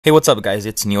Hey, what's up guys,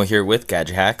 it's Neil here with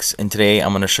Gadget Hacks, and today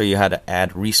I'm going to show you how to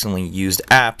add recently used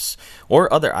apps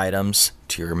or other items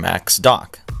to your Mac's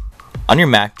dock. On your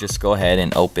Mac, just go ahead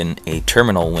and open a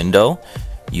terminal window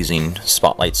using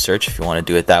Spotlight Search if you want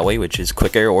to do it that way, which is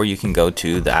quicker, or you can go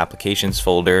to the Applications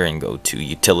folder and go to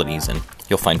Utilities and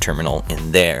you'll find Terminal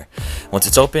in there. Once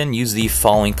it's open, use the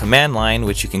following command line,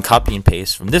 which you can copy and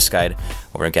paste from this guide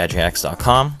over at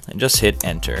gadgethacks.com, and just hit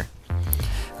Enter.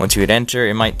 Once you hit enter,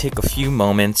 it might take a few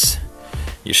moments.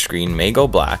 Your screen may go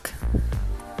black.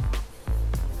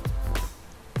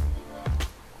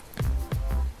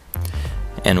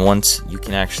 And once you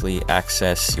can actually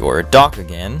access your dock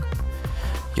again,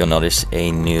 you'll notice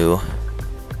a new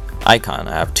icon.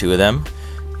 I have two of them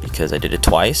because I did it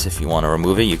twice. If you want to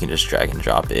remove it, you can just drag and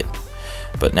drop it.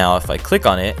 But now if I click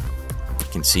on it, you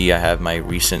can see I have my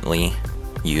recently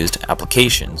used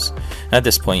applications. At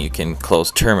this point, you can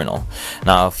close terminal.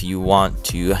 Now if you want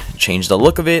to change the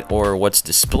look of it or what's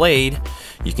displayed,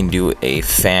 you can do a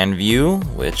fan view,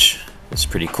 which is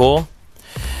pretty cool,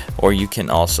 or you can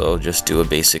also just do a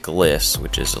basic list,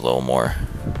 which is a little more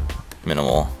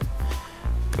minimal.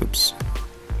 Oops.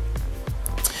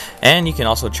 And you can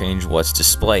also change what's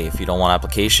displayed. If you don't want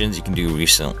applications, you can do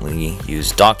recently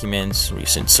used documents,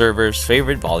 recent servers,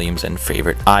 favorite volumes, and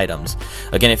favorite items.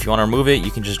 Again, if you want to remove it,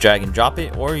 you can just drag and drop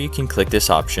it, or you can click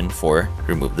this option for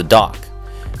remove the dock.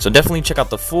 So definitely check out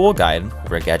the full guide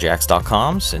over at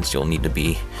gadgethacks.com, since you'll need to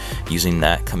be using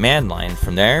that command line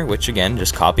from there, which again,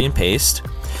 just copy and paste.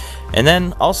 And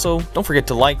then also, don't forget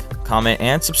to like, comment,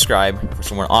 and subscribe for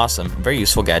some more awesome, very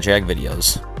useful Gadget Hack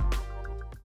videos.